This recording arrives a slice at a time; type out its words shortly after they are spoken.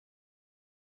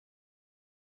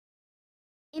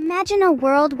Imagine a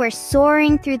world where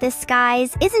soaring through the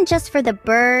skies isn't just for the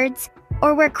birds,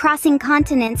 or where crossing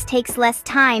continents takes less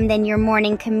time than your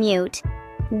morning commute.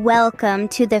 Welcome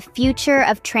to the future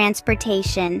of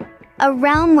transportation, a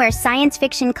realm where science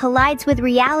fiction collides with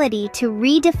reality to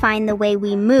redefine the way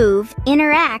we move,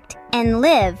 interact, and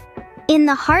live. In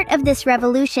the heart of this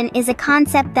revolution is a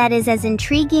concept that is as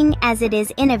intriguing as it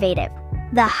is innovative: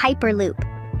 the Hyperloop.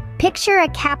 Picture a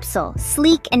capsule,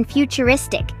 sleek and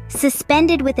futuristic,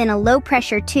 suspended within a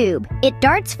low-pressure tube. It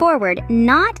darts forward,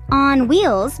 not on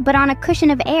wheels, but on a cushion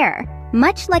of air,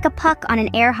 much like a puck on an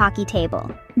air hockey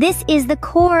table. This is the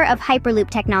core of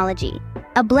Hyperloop technology,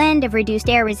 a blend of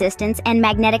reduced air resistance and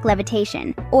magnetic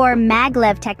levitation, or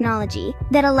maglev technology,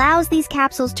 that allows these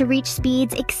capsules to reach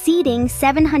speeds exceeding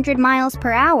 700 miles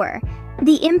per hour.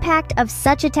 The impact of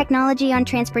such a technology on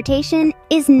transportation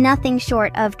is nothing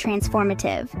short of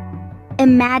transformative.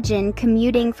 Imagine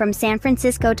commuting from San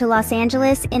Francisco to Los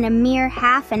Angeles in a mere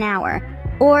half an hour,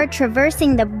 or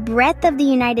traversing the breadth of the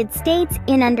United States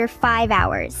in under 5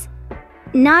 hours.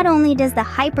 Not only does the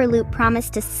Hyperloop promise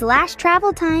to slash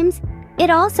travel times, it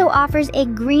also offers a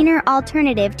greener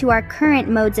alternative to our current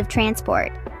modes of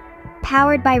transport.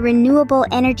 Powered by renewable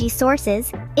energy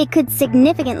sources, it could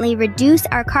significantly reduce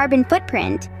our carbon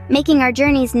footprint, making our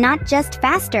journeys not just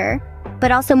faster,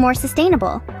 but also more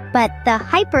sustainable. But the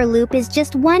Hyperloop is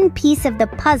just one piece of the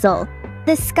puzzle.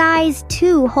 The skies,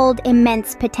 too, hold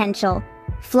immense potential.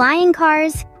 Flying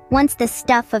cars, once the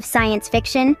stuff of science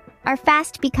fiction, are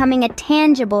fast becoming a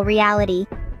tangible reality.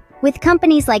 With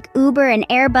companies like Uber and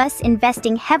Airbus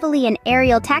investing heavily in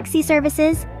aerial taxi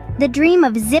services, the dream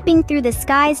of zipping through the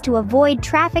skies to avoid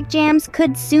traffic jams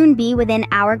could soon be within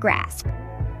our grasp.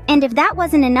 And if that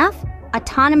wasn't enough,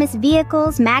 autonomous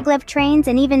vehicles, maglev trains,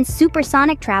 and even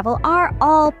supersonic travel are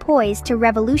all poised to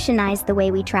revolutionize the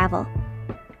way we travel.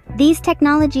 These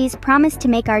technologies promise to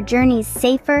make our journeys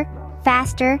safer,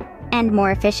 faster, and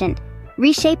more efficient,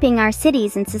 reshaping our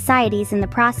cities and societies in the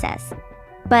process.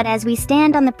 But as we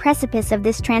stand on the precipice of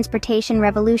this transportation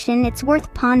revolution, it's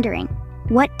worth pondering.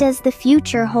 What does the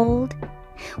future hold?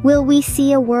 Will we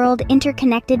see a world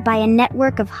interconnected by a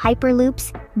network of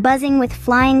hyperloops, buzzing with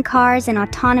flying cars and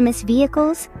autonomous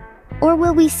vehicles? Or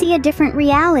will we see a different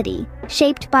reality,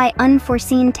 shaped by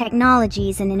unforeseen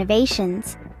technologies and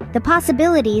innovations? The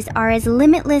possibilities are as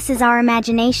limitless as our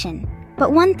imagination.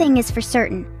 But one thing is for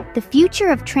certain: the future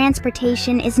of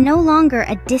transportation is no longer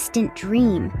a distant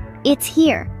dream. It's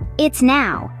here, it's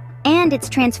now, and it's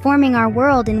transforming our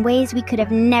world in ways we could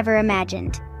have never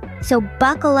imagined. So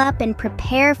buckle up and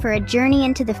prepare for a journey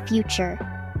into the future.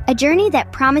 A journey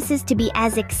that promises to be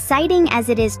as exciting as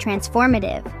it is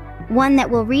transformative. One that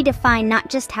will redefine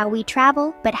not just how we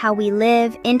travel, but how we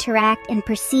live, interact, and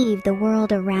perceive the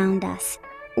world around us.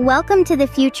 Welcome to the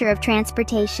future of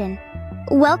transportation.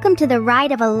 Welcome to the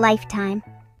ride of a lifetime.